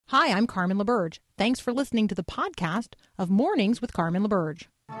Hi, I'm Carmen LaBerge. Thanks for listening to the podcast of Mornings with Carmen LaBerge.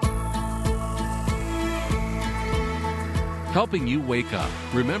 Helping you wake up,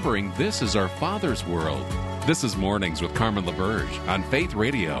 remembering this is our Father's world. This is Mornings with Carmen LaBerge on Faith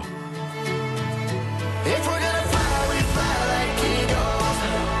Radio. If we're gonna fly, we fly like eagles.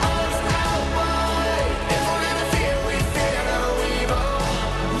 Arms out wide. If we're gonna fear, we fear no evil.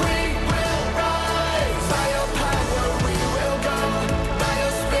 We will rise. By your power, we will go. By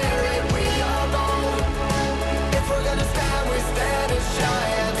your spirit, we are bold. If we're gonna stand, we stand as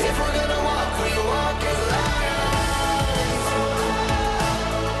giants. If we're gonna walk, we walk as lions.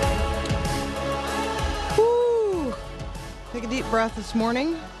 Woo! Take a deep breath this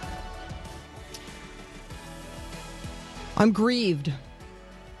morning. I'm grieved.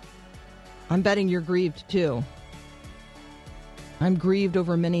 I'm betting you're grieved too. I'm grieved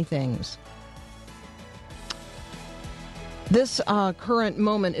over many things. This current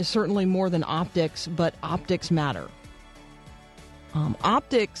moment is certainly more than optics, but optics matter.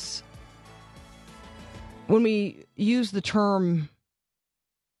 Optics, when we use the term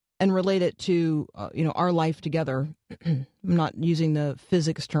and relate it to our life together, I'm not using the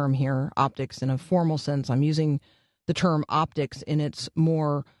physics term here, optics in a formal sense. I'm using the term optics in its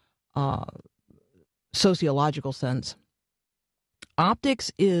more sociological sense.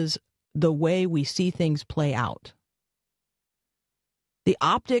 Optics is the way we see things play out. The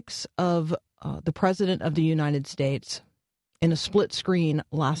optics of the President of the United States in a split screen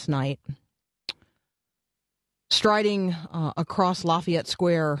last night, striding across Lafayette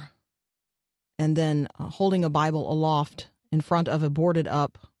Square and then holding a Bible aloft in front of a boarded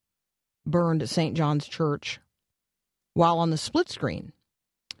up, burned St. John's Church, while on the split screen,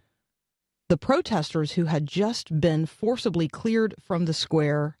 the protesters who had just been forcibly cleared from the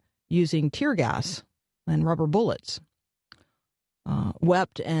square using tear gas and rubber bullets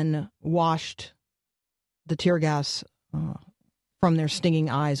wept and washed the tear gas from their stinging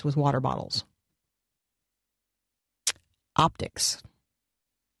eyes with water bottles. Optics.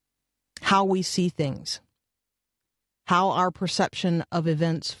 How we see things. How our perception of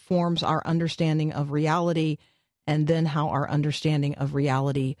events forms our understanding of reality, and then how our understanding of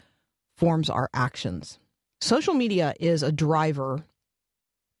reality forms our actions. Social media is a driver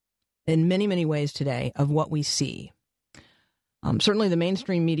in many, many ways today of what we see. Certainly the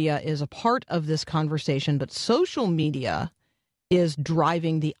mainstream media is a part of this conversation, but social media is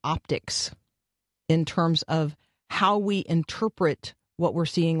driving the optics in terms of how we interpret what we're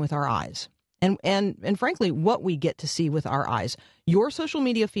seeing with our eyes. And frankly, what we get to see with our eyes. Your social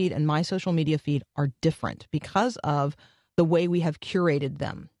media feed and my social media feed are different because of the way we have curated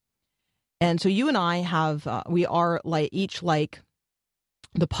them. And so you and I we are each like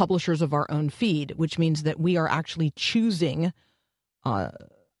the publishers of our own feed, which means that we are actually choosing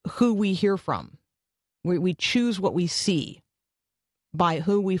who we hear from. We choose what we see by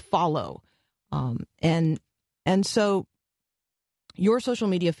who we follow. And so your social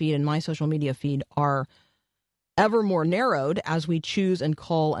media feed and my social media feed are ever more narrowed as we choose and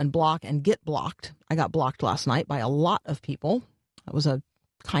call and block and get blocked. I got blocked last night by a lot of people. That was a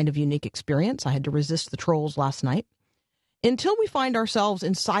kind of unique experience. I had to resist the trolls last night. Until we find ourselves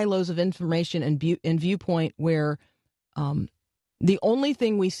in silos of information and viewpoint where the only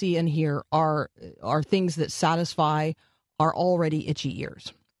thing we see and hear are things that satisfy our already itchy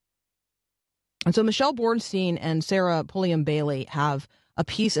ears. And so Michelle Bornstein and Sarah Pulliam-Bailey have a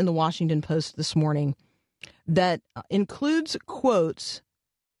piece in the Washington Post this morning that includes quotes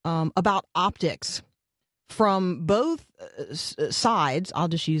about optics from both sides. I'll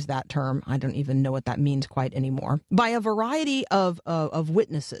just use that term. I don't even know what that means quite anymore. By a variety of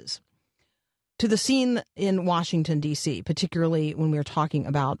witnesses to the scene in Washington, D.C., particularly when we're talking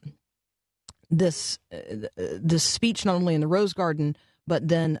about this speech not only in the Rose Garden, but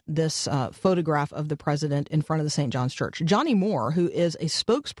then this photograph of the president in front of the St. John's Church. Johnny Moore, who is a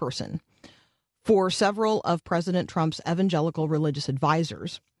spokesperson for several of President Trump's evangelical religious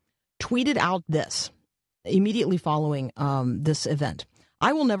advisors, tweeted out this immediately following this event.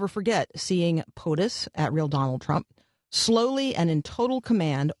 I will never forget seeing POTUS at Real Donald Trump slowly and in total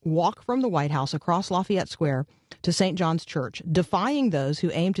command walk from the White House across Lafayette Square to St. John's Church, defying those who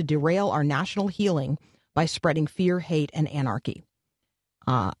aim to derail our national healing by spreading fear, hate, and anarchy.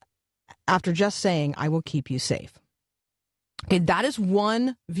 After just saying, I will keep you safe. Okay, that is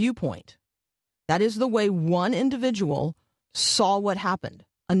one viewpoint. That is the way one individual saw what happened.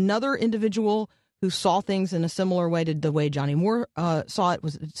 Another individual who saw things in a similar way to the way Johnny Moore saw it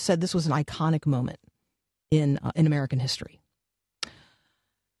said this was an iconic moment in American history.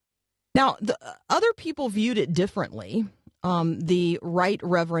 Now, the other people viewed it differently. the Right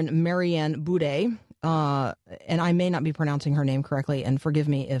Reverend Marianne Boudet, and I may not be pronouncing her name correctly, and forgive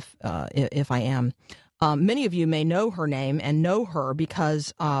me if I am. Many of you may know her name and know her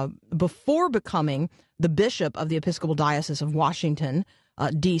because before becoming the bishop of the Episcopal Diocese of Washington,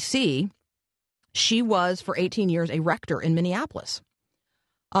 D.C., she was for 18 years a rector in Minneapolis.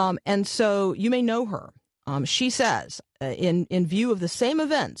 And so you may know her. She says, in view of the same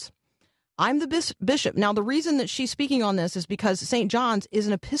events, I'm the bishop. Now, the reason that she's speaking on this is because St. John's is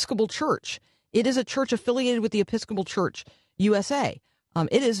an Episcopal church. It is a church affiliated with the Episcopal Church USA.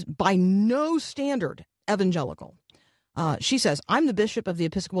 It is by no standard evangelical. She says, I'm the bishop of the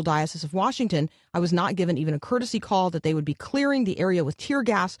Episcopal Diocese of Washington. I was not given even a courtesy call that they would be clearing the area with tear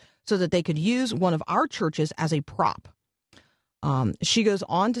gas so that they could use one of our churches as a prop. She goes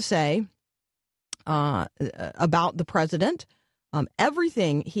on to say about the president,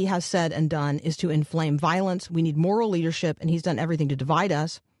 everything he has said and done is to inflame violence. We need moral leadership, and he's done everything to divide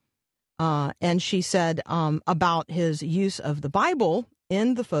us. And she said about his use of the Bible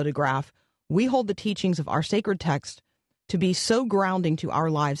in the photograph, we hold the teachings of our sacred text to be so grounding to our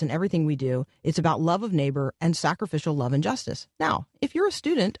lives and everything we do. It's about love of neighbor and sacrificial love and justice. Now, if you're a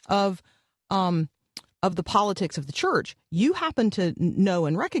student of the politics of the church, you happen to know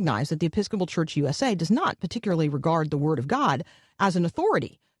and recognize that the Episcopal Church USA does not particularly regard the Word of God as an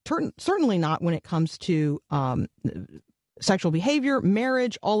authority, certainly not when it comes to sexual behavior,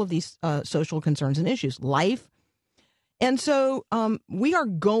 marriage, all of these social concerns and issues, life. And so we are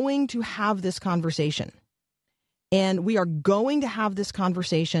going to have this conversation. And we are going to have this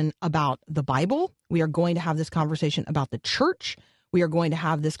conversation about the Bible. We are going to have this conversation about the church. We are going to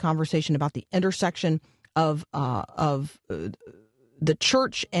have this conversation about the intersection of the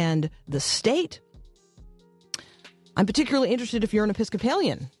church and the state. I'm particularly interested, if you're an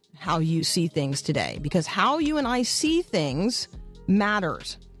Episcopalian, how you see things today, because how you and I see things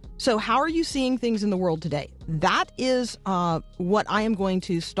matters. So how are you seeing things in the world today? That is what I am going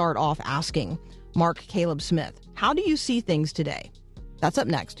to start off asking Mark Caleb Smith. How do you see things today? That's up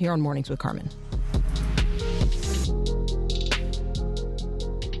next here on Mornings with Carmen.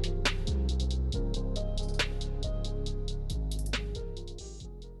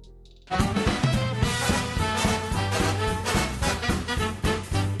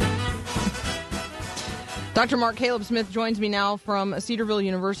 Dr. Mark Caleb Smith joins me now from Cedarville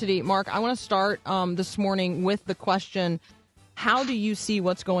University. Mark, I want to start this morning with the question, how do you see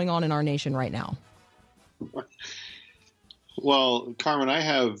what's going on in our nation right now? Well, Carmen, I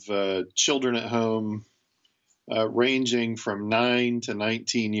have children at home ranging from 9 to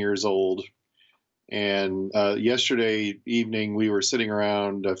 19 years old. And yesterday evening, we were sitting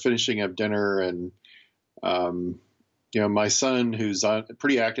around finishing up dinner, and my son, who's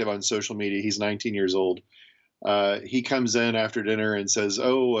pretty active on social media, he's 19 years old. He comes in after dinner and says,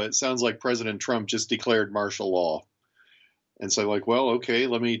 "Oh, it sounds like President Trump just declared martial law." And so I'm like, well, okay,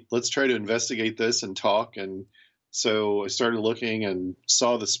 let's try to investigate this and talk. And so I started looking and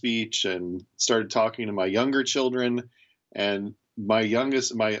saw the speech and started talking to my younger children. And my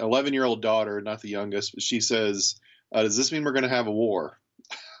 11-year-old daughter, not the youngest, but she says, does this mean we're going to have a war?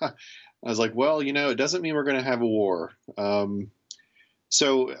 I was like, well, it doesn't mean we're going to have a war.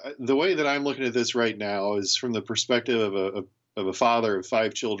 So the way that I'm looking at this right now is from the perspective of a father of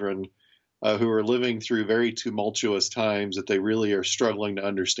 5 children who are living through very tumultuous times that they really are struggling to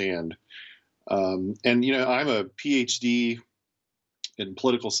understand. And I'm a PhD in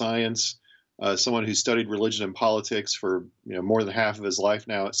political science, someone who studied religion and politics for more than half of his life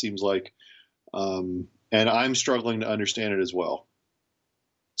now, it seems like. And I'm struggling to understand it as well.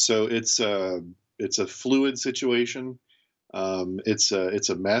 So it's a fluid situation. It's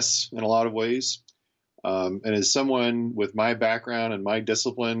a mess in a lot of ways. And as someone with my background and my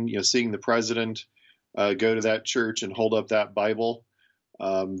discipline, seeing the president go to that church and hold up that Bible,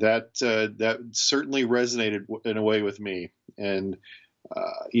 that certainly resonated in a way with me. And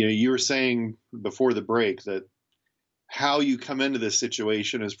you were saying before the break that how you come into this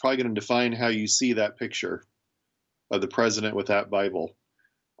situation is probably going to define how you see that picture of the president with that Bible.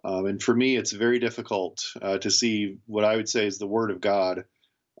 And for me, it's very difficult to see what I would say is the Word of God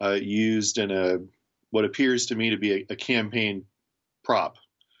used in what appears to me to be a campaign prop,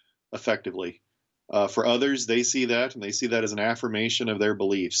 effectively. For others, they see that, and they see that as an affirmation of their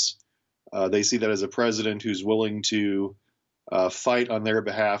beliefs. They see that as a president who's willing to fight on their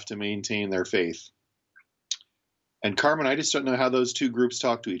behalf to maintain their faith. And Carmen, I just don't know how those two groups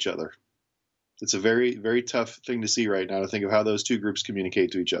talk to each other. It's a very, very tough thing to see right now, to think of how those two groups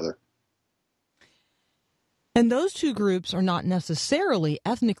communicate to each other. And those two groups are not necessarily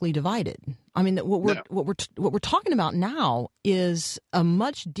ethnically divided. I mean, what we're talking about now is a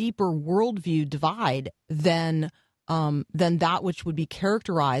much deeper worldview divide than that which would be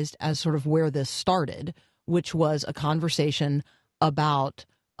characterized as sort of where this started, which was a conversation about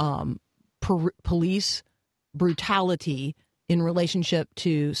police brutality in relationship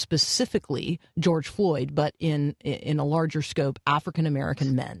to specifically George Floyd, but in a larger scope, African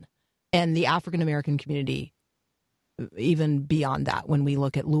American men and the African American community. Even beyond that, when we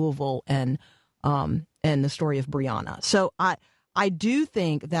look at Louisville and the story of Breonna. So I do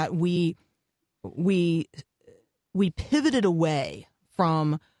think that we pivoted away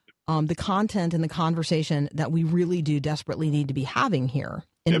from the content and the conversation that we really do desperately need to be having here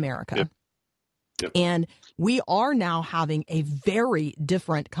in America. Yep. And we are now having a very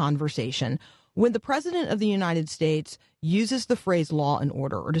different conversation. When the president of the United States uses the phrase law and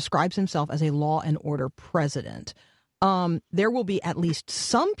order or describes himself as a law and order president, there will be at least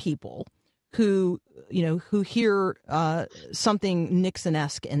some people who hear something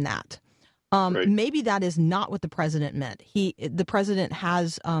Nixon-esque in that. Right. Maybe that is not what the president meant. The president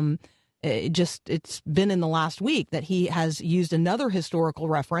has it's been in the last week that he has used another historical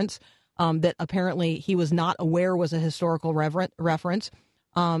reference that apparently he was not aware was a historical reference.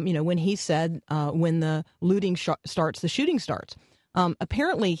 When he said when the looting starts, the shooting starts.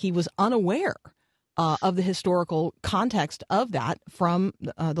 Apparently he was unaware of the historical context of that from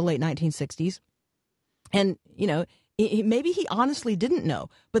the late 1960s. And, maybe he honestly didn't know,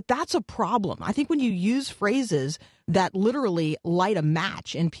 but that's a problem. I think when you use phrases that literally light a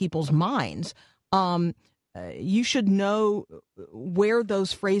match in people's minds, you should know where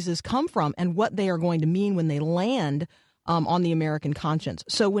those phrases come from and what they are going to mean when they land on the American conscience.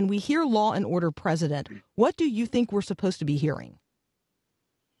 So when we hear law and order president, what do you think we're supposed to be hearing?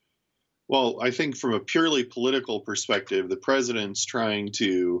 Well, I think from a purely political perspective, the president's trying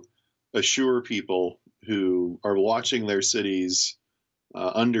to assure people who are watching their cities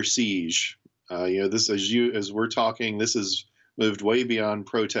under siege. This, as we're talking, this has moved way beyond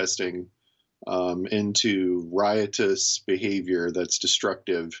protesting into riotous behavior that's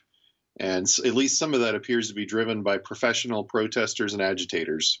destructive. And at least some of that appears to be driven by professional protesters and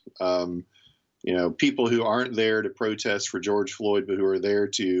agitators. People who aren't there to protest for George Floyd, but who are there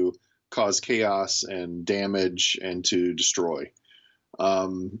to cause chaos and damage and to destroy.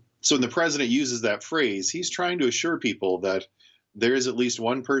 So when the president uses that phrase, he's trying to assure people that there is at least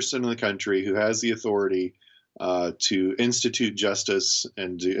one person in the country who has the authority to institute justice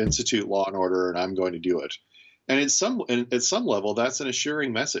and to institute law and order, and I'm going to do it. And at some level, that's an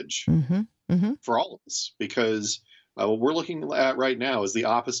assuring message for all of us, because what we're looking at right now is the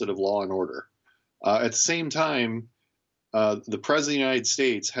opposite of law and order. At the same time, the president of the United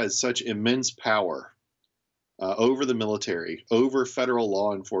States has such immense power over the military, over federal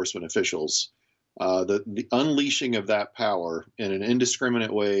law enforcement officials, that the unleashing of that power in an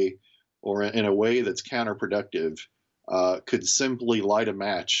indiscriminate way or in a way that's counterproductive could simply light a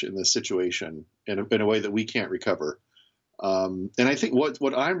match in this situation in a way that we can't recover. And I think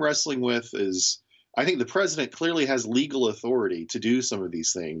what I'm wrestling with is, I think the president clearly has legal authority to do some of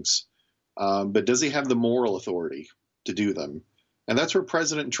these things, but does he have the moral authority to do them? And that's where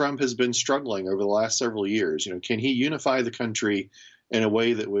President Trump has been struggling over the last several years. Can he unify the country in a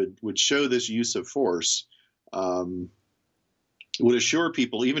way that would show this use of force, would assure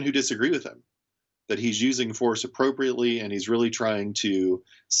people, even who disagree with him, that he's using force appropriately and he's really trying to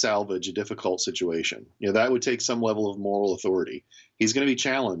salvage a difficult situation. That would take some level of moral authority. He's going to be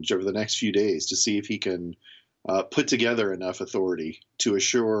challenged over the next few days to see if he can put together enough authority to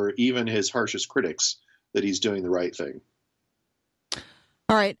assure even his harshest critics that he's doing the right thing.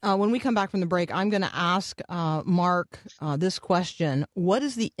 All right. When we come back from the break, I'm going to ask Mark this question. What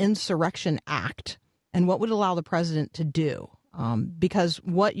is the Insurrection Act, and what would allow the president to do? Because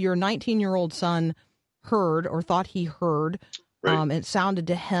what your 19-year-old son heard or thought he heard, right, it sounded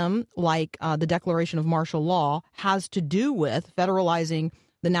to him like the declaration of martial law has to do with federalizing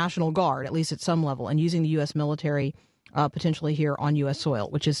the National Guard, at least at some level, and using the U.S. military potentially here on U.S. soil,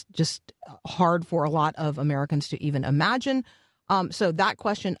 which is just hard for a lot of Americans to even imagine. So that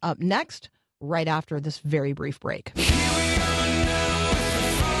question up next, right after this very brief break.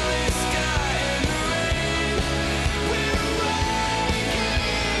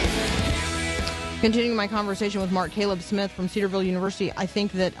 Continuing my conversation with Mark Caleb Smith from Cedarville University, I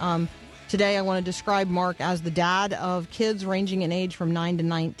think that today I want to describe Mark as the dad of kids ranging in age from 9 to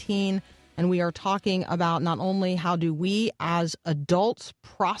 19. And we are talking about not only how do we as adults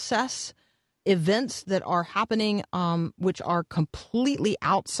process events that are happening, which are completely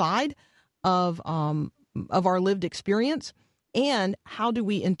outside of our lived experience, and how do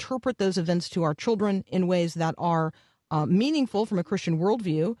we interpret those events to our children in ways that are meaningful from a Christian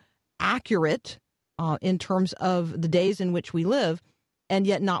worldview, accurate in terms of the days in which we live, and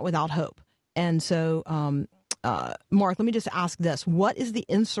yet not without hope. And so, Mark, let me just ask this. What is the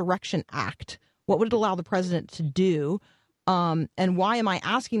Insurrection Act? What would it allow the president to do? And why am I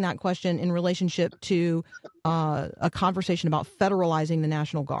asking that question in relationship to a conversation about federalizing the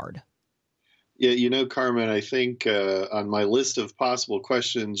National Guard? Yeah, Carmen, I think on my list of possible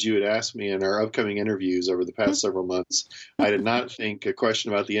questions you had asked me in our upcoming interviews over the past several months, I did not think a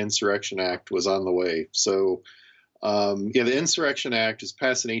question about the Insurrection Act was on the way. So, the Insurrection Act is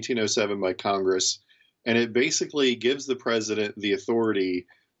passed in 1807 by Congress, and it basically gives the president the authority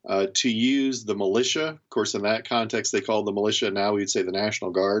to use the militia. Of course, in that context, they call the militia, now we'd say the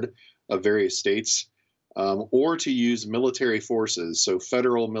National Guard of various states, or to use military forces, so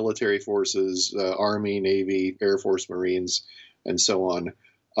federal military forces, Army, Navy, Air Force, Marines, and so on,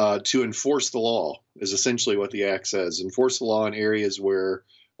 to enforce the law is essentially what the act says. Enforce the law in areas where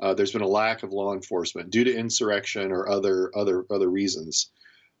there's been a lack of law enforcement due to insurrection or other reasons.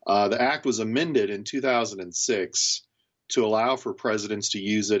 The act was amended in 2006 to allow for presidents to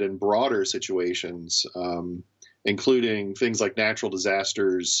use it in broader situations, including things like natural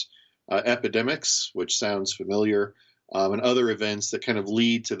disasters, epidemics, which sounds familiar, and other events that kind of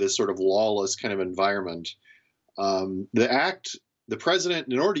lead to this sort of lawless kind of environment. The act, the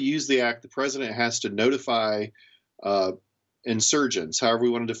president, in order to use the act, the president has to notify insurgents, however we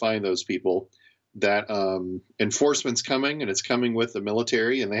want to define those people, that enforcement's coming, and it's coming with the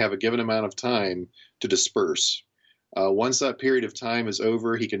military, and they have a given amount of time to disperse. Once that period of time is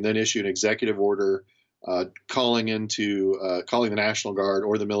over, he can then issue an executive order calling the National Guard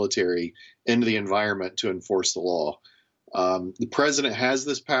or the military into the environment to enforce the law. The president has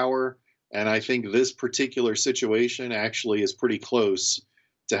this power, and I think this particular situation actually is pretty close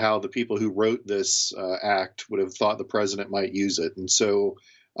to how the people who wrote this act would have thought the president might use it. And so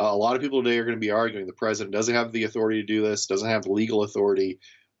a lot of people today are going to be arguing the president doesn't have the authority to do this, doesn't have legal authority,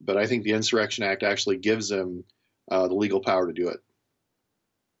 but I think the Insurrection Act actually gives him the legal power to do it.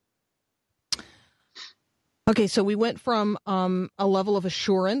 Okay, so we went from a level of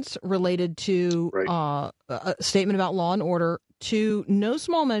assurance related to a statement about law and order to no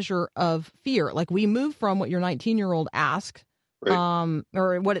small measure of fear. Like we moved from what your 19-year-old asked,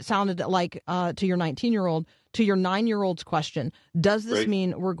 or what it sounded like to your 19-year-old, to your 9-year-old's question. Does this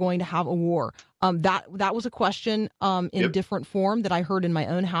mean we're going to have a war? That was a question in different form that I heard in my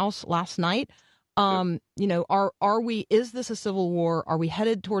own house last night. Is this a civil war? Are we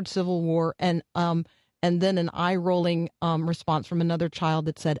headed towards civil war? And then an eye-rolling response from another child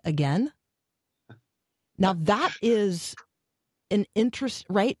that said, again? Now, that is an interest,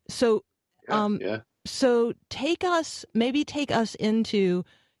 right? So so take us into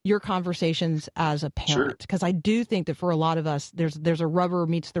your conversations as a parent, because I do think that for a lot of us, there's a rubber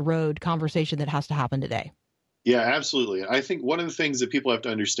meets the road conversation that has to happen today. Yeah, absolutely. I think one of the things that people have to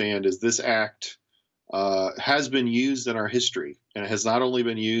understand is this act has been used in our history, and it has not only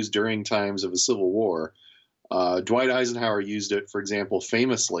been used during times of a civil war. Dwight Eisenhower used it, for example,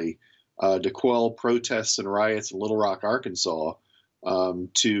 famously to quell protests and riots in Little Rock, Arkansas,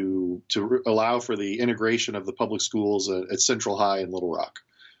 to allow for the integration of the public schools at Central High in Little Rock.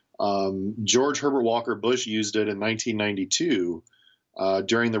 George Herbert Walker Bush used it in 1992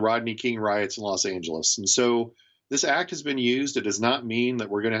 during the Rodney King riots in Los Angeles. And so this act has been used. It does not mean that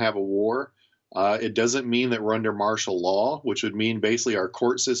we're going to have a war. It doesn't mean that we're under martial law, which would mean basically our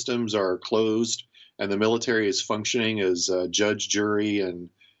court systems are closed and the military is functioning as judge, jury,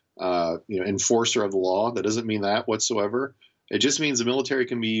 and enforcer of the law. That doesn't mean that whatsoever. It just means the military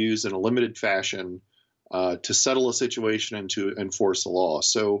can be used in a limited fashion to settle a situation and to enforce the law.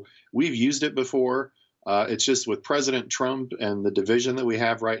 So we've used it before. It's just with President Trump and the division that we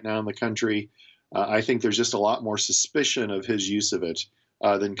have right now in the country, I think there's just a lot more suspicion of his use of it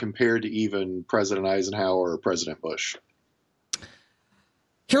than compared to even President Eisenhower or President Bush.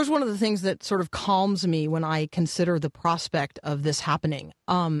 Here's one of the things that sort of calms me when I consider the prospect of this happening.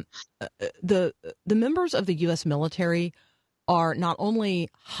 The members of the U.S. military are not only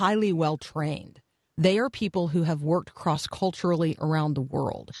highly well trained, they are people who have worked cross-culturally around the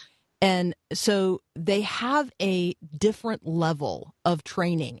world. And so they have a different level of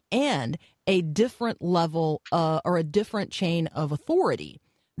training and a different level or a different chain of authority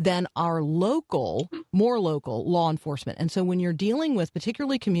than our more local law enforcement. And so when you're dealing with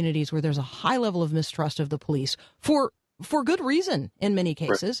particularly communities where there's a high level of mistrust of the police for good reason in many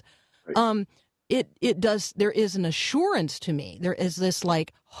cases, there is an assurance to me. There is this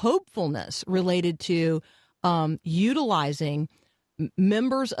like hopefulness related to utilizing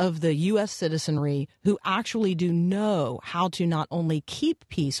members of the U.S. citizenry who actually do know how to not only keep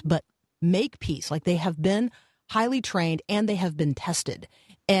peace, but make peace. Like, they have been highly trained and they have been tested.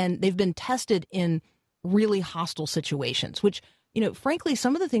 And they've been tested in really hostile situations, which, frankly,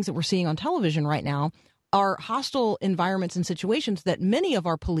 some of the things that we're seeing on television right now are hostile environments and situations that many of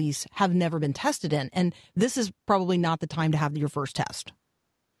our police have never been tested in. And this is probably not the time to have your first test.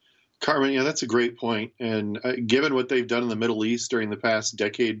 Carmen, yeah, that's a great point. And given what they've done in the Middle East during the past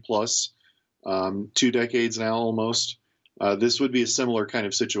decade plus, 2 decades now almost, this would be a similar kind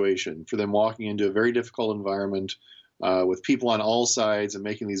of situation for them walking into a very difficult environment with people on all sides and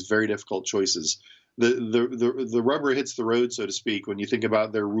making these very difficult choices. The rubber hits the road, so to speak, when you think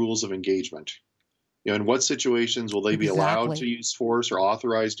about their rules of engagement. In what situations will they be allowed to use force or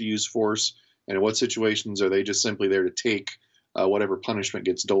authorized to use force? And in what situations are they just simply there to take whatever punishment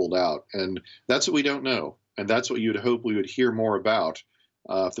gets doled out? And that's what we don't know. And that's what you would hope we would hear more about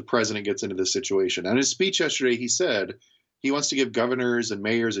if the president gets into this situation. And in his speech yesterday, he said he wants to give governors and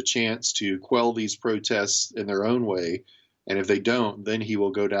mayors a chance to quell these protests in their own way. And if they don't, then he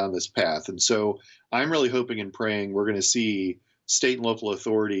will go down this path. And so I'm really hoping and praying we're going to see state and local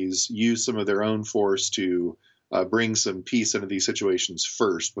authorities use some of their own force to bring some peace into these situations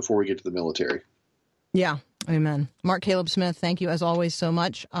first before we get to the military. Yeah, amen. Mark Caleb Smith, thank you as always so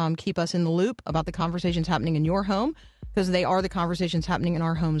much. Keep us in the loop about the conversations happening in your home, because they are the conversations happening in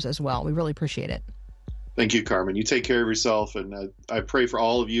our homes as well. We really appreciate it. Thank you, Carmen. You take care of yourself, and I pray for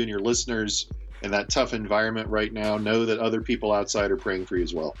all of you and your listeners in that tough environment right now. Know that other people outside are praying for you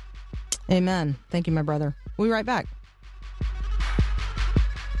as well. Amen. Thank you, my brother. We'll be right back.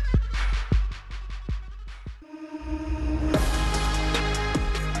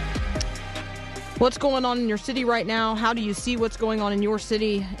 What's going on in your city right now? How do you see what's going on in your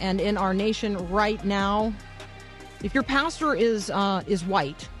city and in our nation right now? If your pastor is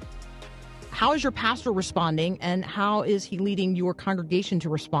white, how is your pastor responding, and how is he leading your congregation to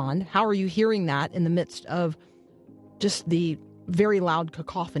respond? How are you hearing that in the midst of just the very loud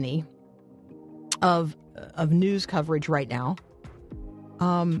cacophony of news coverage right now?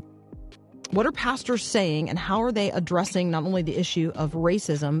 What are pastors saying, and how are they addressing not only the issue of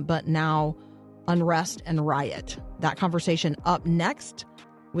racism, but now unrest and riot? That conversation up next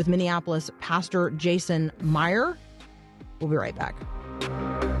with Minneapolis Pastor Jason Meyer. We'll be right back.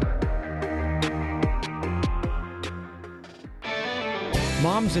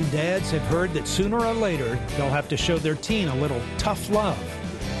 Moms and dads have heard that sooner or later they'll have to show their teen a little tough love.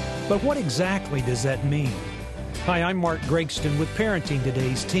 But what exactly does that mean? Hi, I'm Mark Gregston with Parenting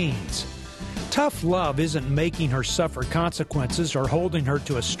Today's Teens. Tough love isn't making her suffer consequences or holding her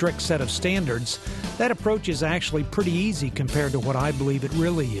to a strict set of standards. That approach is actually pretty easy compared to what I believe it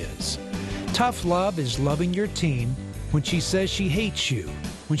really is. Tough love is loving your teen when she says she hates you,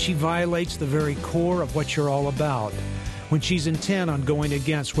 when she violates the very core of what you're all about, when she's intent on going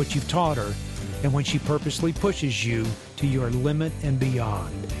against what you've taught her, and when she purposely pushes you to your limit and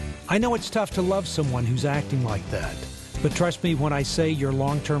beyond. I know it's tough to love someone who's acting like that, but trust me when I say your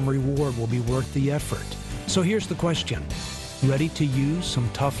long-term reward will be worth the effort. So here's the question. Ready to use some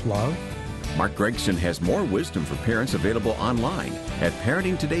tough love? Mark Gregson has more wisdom for parents available online at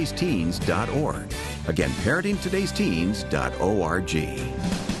parentingtodaysteens.org. Again, parentingtodaysteens.org.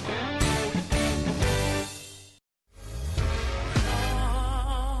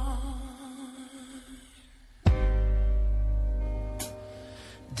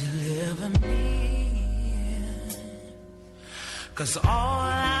 Deliver me, 'cause all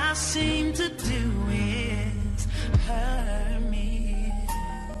I seem to do is hurt me.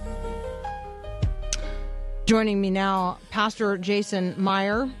 Joining me now, Pastor Jason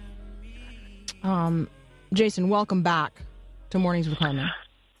Meyer. Jason, welcome back to Mornings with Carmen.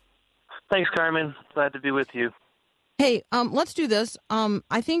 Thanks, Carmen. Glad to be with you. Hey, let's do this.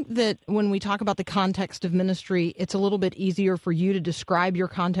 I think that when we talk about the context of ministry, it's a little bit easier for you to describe your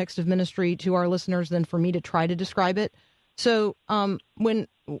context of ministry to our listeners than for me to try to describe it. So when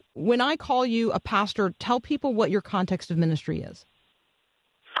I call you a pastor, tell people what your context of ministry is.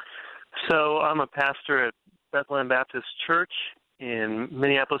 So I'm a pastor at Bethlehem Baptist Church in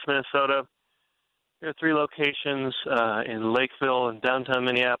Minneapolis, Minnesota. There are 3 locations in Lakeville and downtown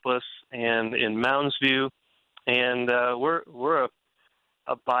Minneapolis and in Mounds View. And we're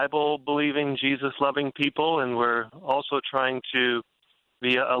a Bible-believing, Jesus-loving people, and we're also trying to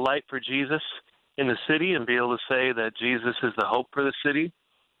be a light for Jesus in the city and be able to say that Jesus is the hope for the city.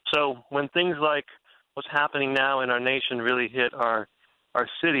 So when things like what's happening now in our nation really hit our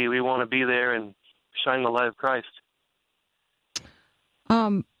city, we want to be there and shine the light of Christ.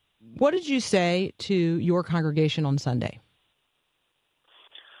 What did you say to your congregation on Sunday?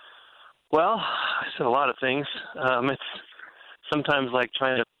 Well, I said a lot of things. It's sometimes like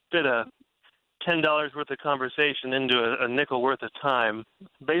trying to fit a $10 worth of conversation into a nickel worth of time.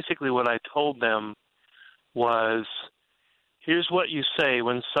 Basically, what I told them was, here's what you say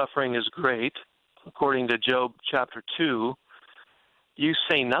when suffering is great. According to Job chapter 2, you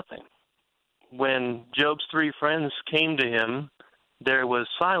say nothing. When Job's 3 friends came to him, there was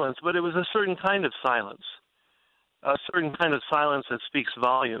silence, but it was a certain kind of silence, a certain kind of silence that speaks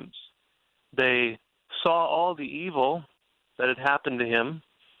volumes. They saw all the evil that had happened to him,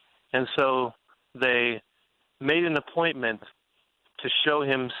 and so they made an appointment to show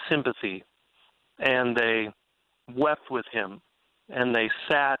him sympathy, and they wept with him, and they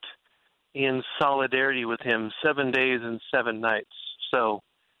sat in solidarity with him 7 days and 7 nights. So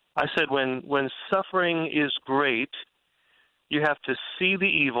I said, when suffering is great, you have to see the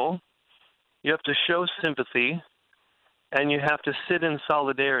evil, you have to show sympathy, and you have to sit in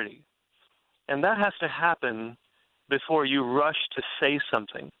solidarity. And that has to happen before you rush to say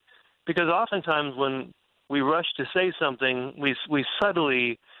something. Because oftentimes when we rush to say something, we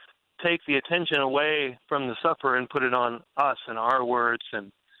subtly take the attention away from the sufferer and put it on us and our words. And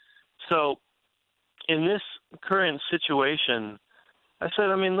so in this current situation, I said,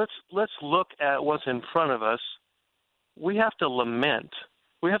 let's look at what's in front of us. We have to lament.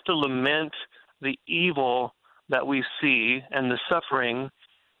 We have to lament the evil that we see and the suffering.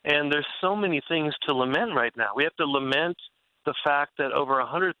 And there's so many things to lament right now. We have to lament the fact that over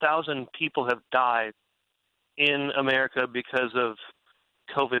 100,000 people have died in America because of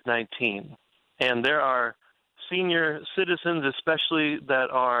COVID-19. And there are senior citizens especially that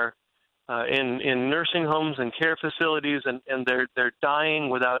are in nursing homes and care facilities, and they're dying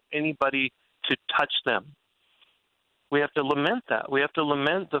without anybody to touch them. We have to lament that. We have to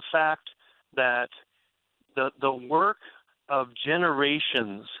lament the fact that the work of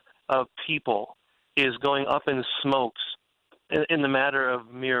generations of people is going up in smokes in the matter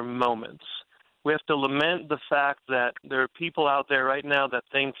of mere moments. We have to lament the fact that there are people out there right now that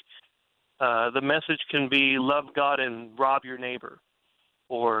think the message can be love God and rob your neighbor,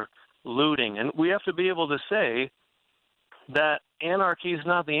 or looting. And we have to be able to say that anarchy is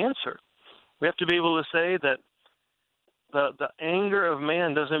not the answer. We have to be able to say that the anger of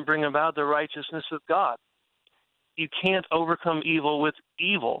man doesn't bring about the righteousness of God. You can't overcome evil with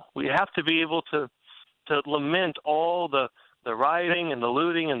evil. We have to be able to lament all the rioting and the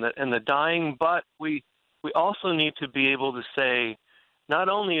looting and the dying, but we also need to be able to say, not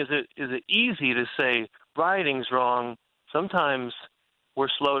only is it easy to say rioting's wrong, sometimes we're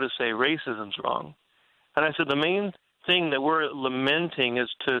slow to say racism's wrong. And I said the main thing that we're lamenting is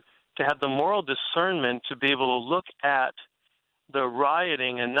to have the moral discernment to be able to look at the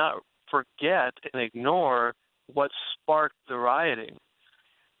rioting and not forget and ignore what sparked the rioting.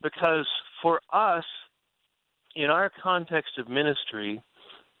 Because for us, in our context of ministry,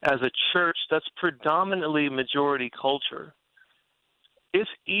 as a church that's predominantly majority culture, it's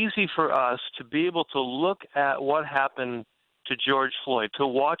easy for us to be able to look at what happened to George Floyd, to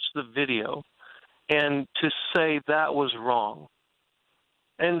watch the video, and to say that was wrong.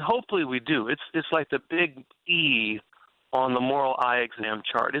 And hopefully we do. It's like the big E on the moral eye exam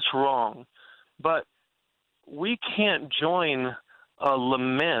chart. It's wrong. But we can't join a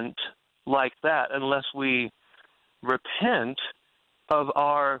lament like that unless we repent of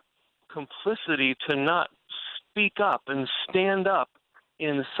our complicity to not speak up and stand up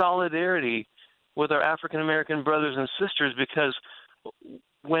in solidarity with our African American brothers and sisters, because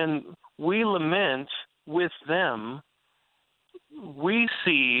when we lament with them, we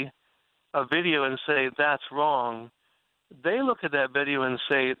see a video and say, that's wrong. They look at that video and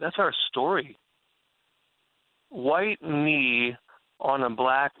say, that's our story. White knee on a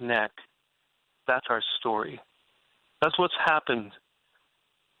black neck, that's our story. That's what's happened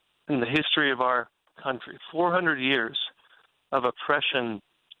in the history of our country. 400 years of oppression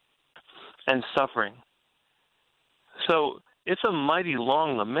and suffering. So it's a mighty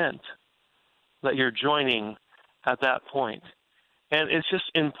long lament that you're joining at that point. And it's just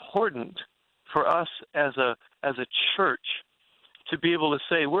important for us as a church to be able to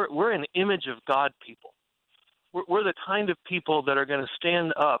say we're an image of God people. We're the kind of people that are going to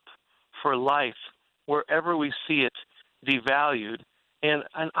stand up for life wherever we see it devalued. And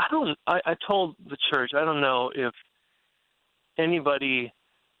I told the church, I don't know if anybody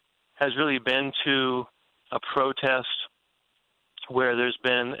has really been to a protest where there's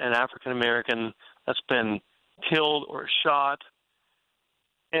been an African American that's been killed or shot,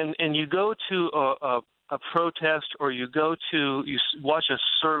 and you go to a a protest or you watch a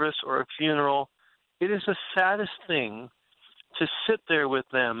service or a funeral, it is the saddest thing to sit there with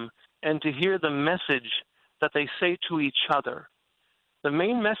them and to hear the message that they say to each other. The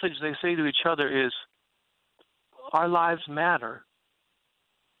main message they say to each other is, our lives matter.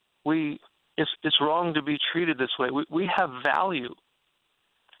 It's wrong to be treated this way. We have value.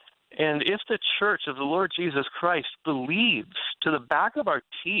 And if the church of the Lord Jesus Christ believes to the back of our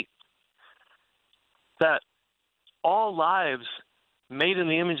teeth that all lives made in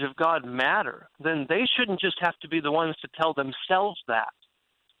the image of God matter, then they shouldn't just have to be the ones to tell themselves that.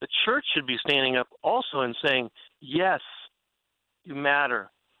 The church should be standing up also and saying, yes, you matter.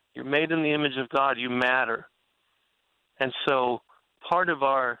 You're made in the image of God. You matter. And so part of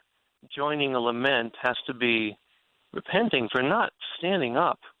our joining a lament has to be repenting for not standing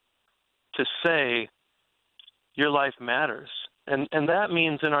up to say your life matters. And that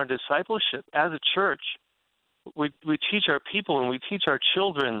means in our discipleship as a church, we teach our people and we teach our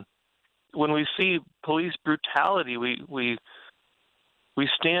children. When we see police brutality, we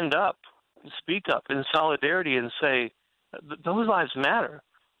stand up, speak up in solidarity and say, those lives matter.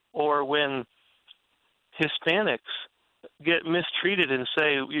 Or when Hispanics get mistreated and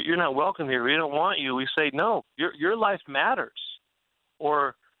say, you're not welcome here, we don't want you, we say, no, your life matters.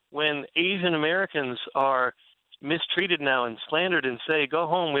 Or when Asian Americans are mistreated now and slandered and say, go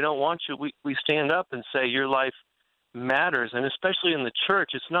home, we don't want you, we stand up and say, your life matters. And especially in the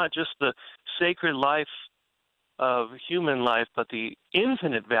church, it's not just the sacred life of human life, but the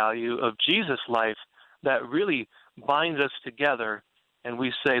infinite value of Jesus' life that really binds us together. And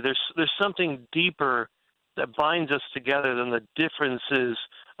we say there's something deeper that binds us together than the differences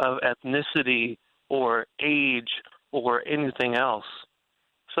of ethnicity or age or anything else.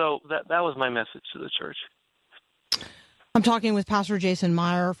 So that was my message to the church. I'm talking with Pastor Jason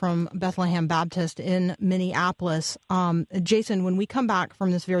Meyer from Bethlehem Baptist in Minneapolis. Jason, when we come back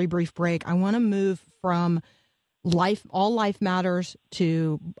from this very brief break, I want to move from all life matters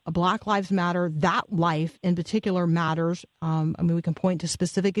to Black Lives Matter. That life in particular matters. We can point to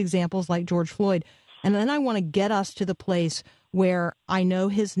specific examples like George Floyd. And then I want to get us to the place where I know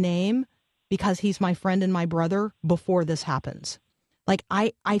his name because he's my friend and my brother before this happens. Like,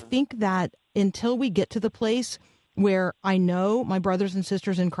 I think that until we get to the place where I know my brothers and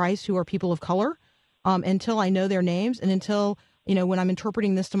sisters in Christ who are people of color, until I know their names, and until, when I'm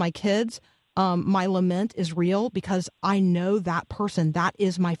interpreting this to my kids, my lament is real because I know that person. That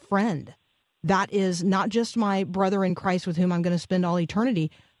is my friend. That is not just my brother in Christ with whom I'm going to spend all eternity.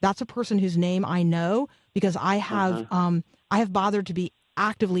 That's a person whose name I know because I have bothered to be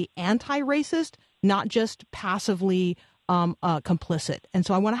actively anti-racist, not just passively complicit. And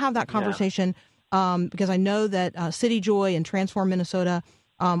so I want to have that conversation because I know that City Joy and Transform Minnesota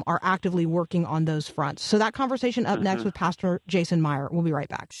are actively working on those fronts. So that conversation up next with Pastor Jason Meyer. We'll be right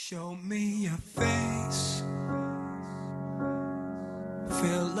back. Show me your face.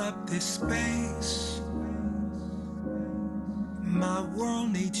 Fill up this space. My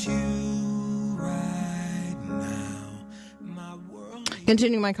world needs you right now. My world needs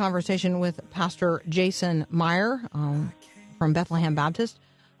Continuing my conversation with Pastor Jason Meyer from Bethlehem Baptist.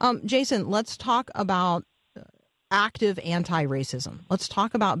 Jason, let's talk about active anti-racism. Let's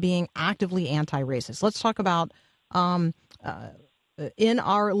talk about being actively anti-racist. Let's talk about in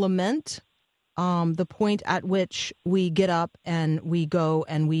our lament, the point at which we get up and we go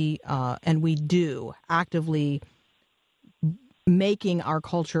and we do actively making our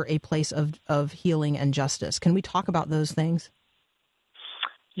culture a place of healing and justice. Can we talk about those things?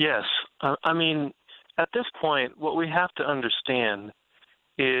 Yes. At this point, what we have to understand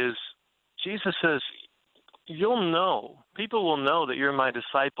is Jesus says, people will know that you're my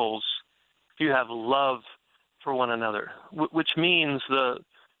disciples if you have love for one another, which means the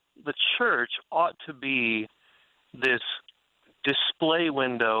church ought to be this display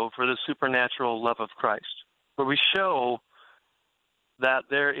window for the supernatural love of Christ, where we show that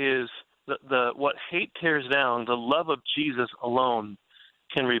there is what hate tears down, the love of Jesus alone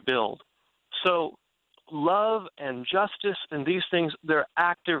can rebuild. So love and justice and these things, they're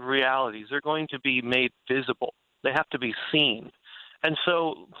active realities. They're going to be made visible. They have to be seen. And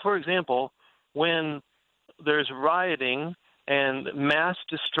so, for example, when there's rioting and mass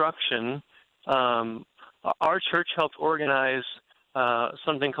destruction, our church helped organize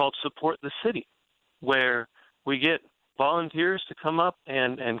something called Support the City, where we get volunteers to come up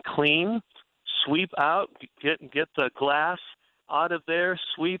and clean, sweep out, get the glass out of there,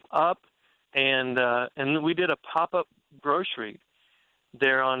 sweep up, and we did a pop-up grocery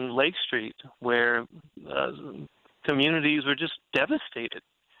there on Lake Street where communities were just devastated.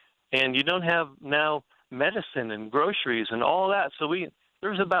 And you don't have now medicine and groceries and all that. So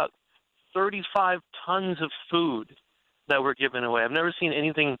there's about 35 tons of food that we're giving away. I've never seen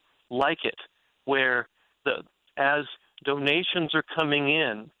anything like it, where as donations are coming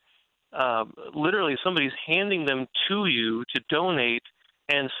in, literally somebody's handing them to you to donate,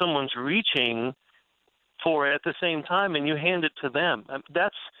 and someone's reaching for it at the same time, and you hand it to them.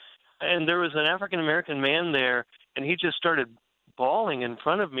 And there was an African-American man there, and he just started bawling in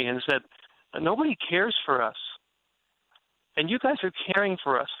front of me and said, "Nobody cares for us. And you guys are caring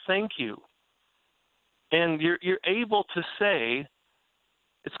for us. Thank you." And you're able to say,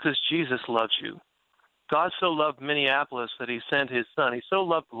 it's because Jesus loves you. God so loved Minneapolis that he sent his son. He so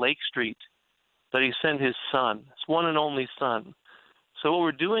loved Lake Street that he sent his son, his one and only son. So what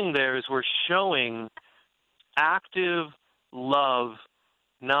we're doing there is we're showing active love,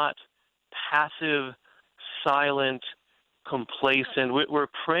 not passive, silent, complacent. We're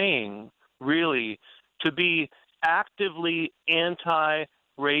praying, really. To be actively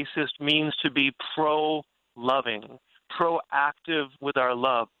anti-racist means to be pro-loving, proactive with our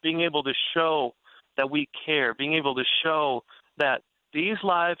love, being able to show that we care, being able to show that these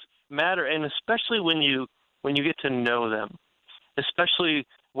lives matter, and especially when you get to know them, especially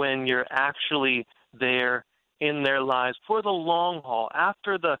when you're actually there in their lives for the long haul.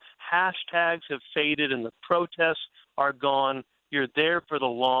 After the hashtags have faded and the protests are gone, you're there for the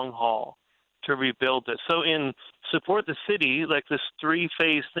long haul to rebuild it. So in Support the City, like this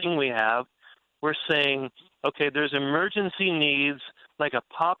 3-phase thing we have, we're saying, okay, there's emergency needs like a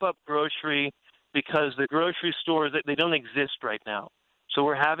pop-up grocery, because the grocery stores, they don't exist right now. So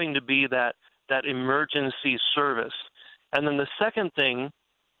we're having to be that emergency service. And then the second thing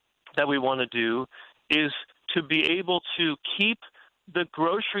that we want to do is to be able to keep the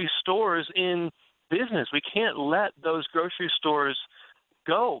grocery stores in business. We can't let those grocery stores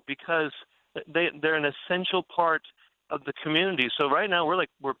go, because they're an essential part of the community. So right now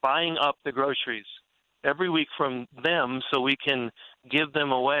we're buying up the groceries every week from them so we can give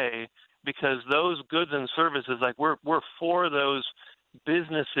them away, because those goods and services, like we're for those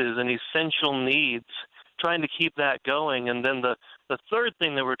businesses and essential needs, trying to keep that going. And then the third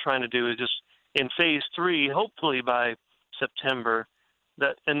thing that we're trying to do is just in phase 3, hopefully by September,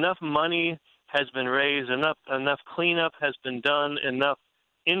 that enough money has been raised, enough cleanup has been done, enough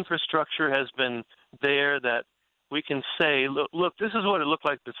infrastructure has been there that we can say, look, this is what it looked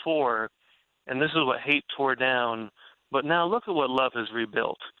like before, and this is what hate tore down, but now look at what love has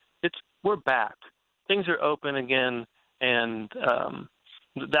rebuilt. We're back. Things are open again, and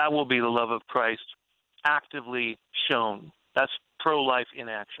that will be the love of Christ actively shown. That's pro-life in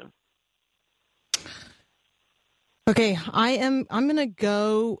action. Okay, I'm going to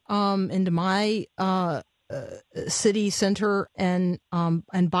go into my city center and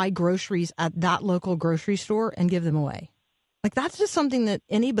buy groceries at that local grocery store and give them away. Like, that's just something that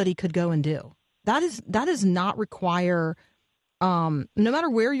anybody could go and do. That is not require. No matter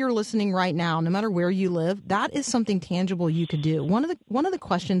where you're listening right now, no matter where you live, that is something tangible you could do. One of the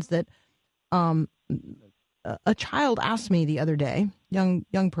questions that a child asked me the other day,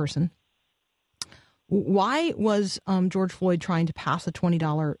 young person, why was George Floyd trying to pass a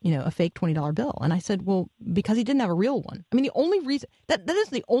 $20, a fake $20 bill? And I said, well, because he didn't have a real one. I mean, the only reason that is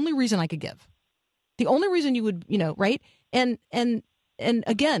the only reason I could give. The only reason you would, right? And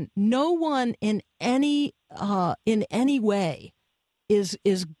again, no one in any way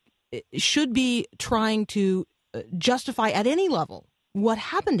should be trying to justify at any level what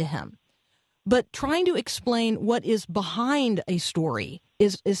happened to him. But trying to explain what is behind a story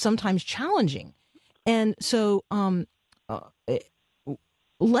is sometimes challenging. And so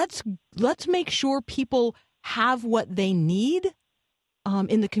let's make sure people have what they need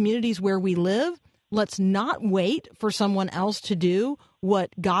in the communities where we live. Let's not wait for someone else to do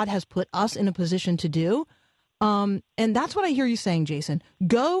what God has put us in a position to do. And that's what I hear you saying, Jason.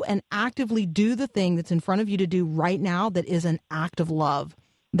 Go and actively do the thing that's in front of you to do right now that is an act of love,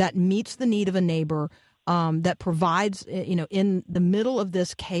 that meets the need of a neighbor, that provides, in the middle of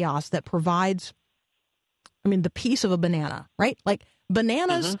this chaos, that provides, the peace of a banana, right? Like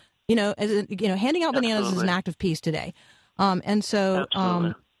bananas, handing out bananas is an act of peace today. And so,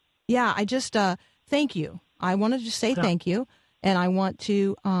 I just thank you. I wanted to say thank you. And I want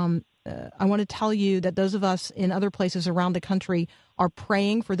to tell you that those of us in other places around the country are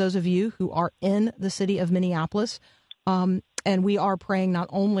praying for those of you who are in the city of Minneapolis. And we are praying not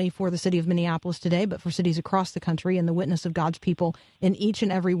only for the city of Minneapolis today, but for cities across the country and the witness of God's people in each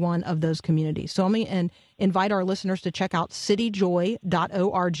and every one of those communities. So let me invite our listeners to check out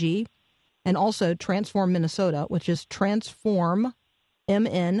cityjoy.org and also Transform Minnesota, which is transformmn.org.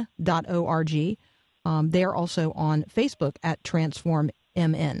 They are also on Facebook at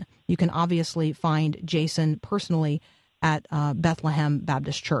TransformMN. You can obviously find Jason personally at Bethlehem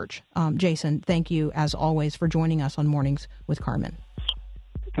Baptist Church. Jason, thank you, as always, for joining us on Mornings with Carmen.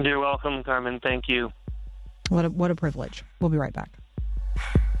 You're welcome, Carmen. Thank you. What a privilege. We'll be right back.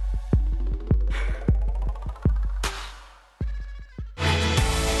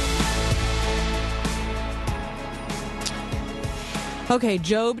 Okay,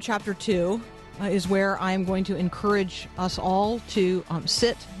 Job chapter 2 is where I am going to encourage us all to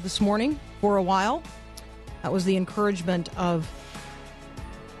sit this morning for a while. That was the encouragement of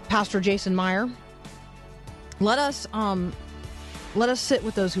Pastor Jason Meyer. Let us sit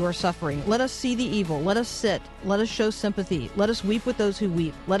with those who are suffering. Let us see the evil. Let us sit. Let us show sympathy. Let us weep with those who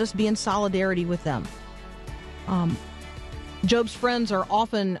weep. Let us be in solidarity with them. Job's friends are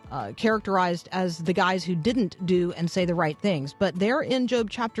often characterized as the guys who didn't do and say the right things. But there in Job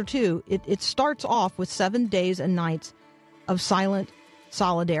chapter 2, it starts off with 7 days and nights of silent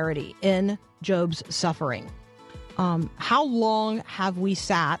solidarity in Job's suffering. How long have we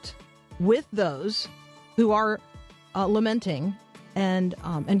sat with those who are lamenting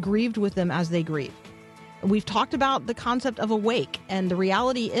and grieved with them as they grieve? We've talked about the concept of a wake, and the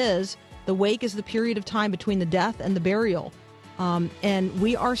reality is the wake is the period of time between the death and the burial. And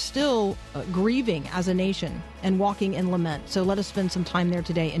we are still grieving as a nation and walking in lament. So let us spend some time there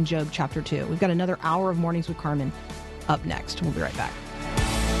today in Job chapter 2. We've got another hour of Mornings with Carmen up next. We'll be right back.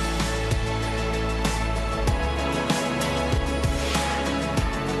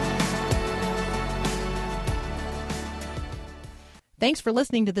 Thanks for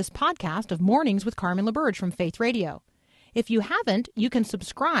listening to this podcast of Mornings with Carmen LaBerge from Faith Radio. If you haven't, you can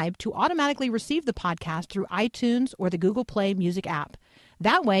subscribe to automatically receive the podcast through iTunes or the Google Play Music app.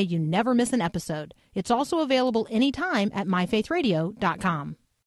 That way, you never miss an episode. It's also available anytime at myfaithradio.com.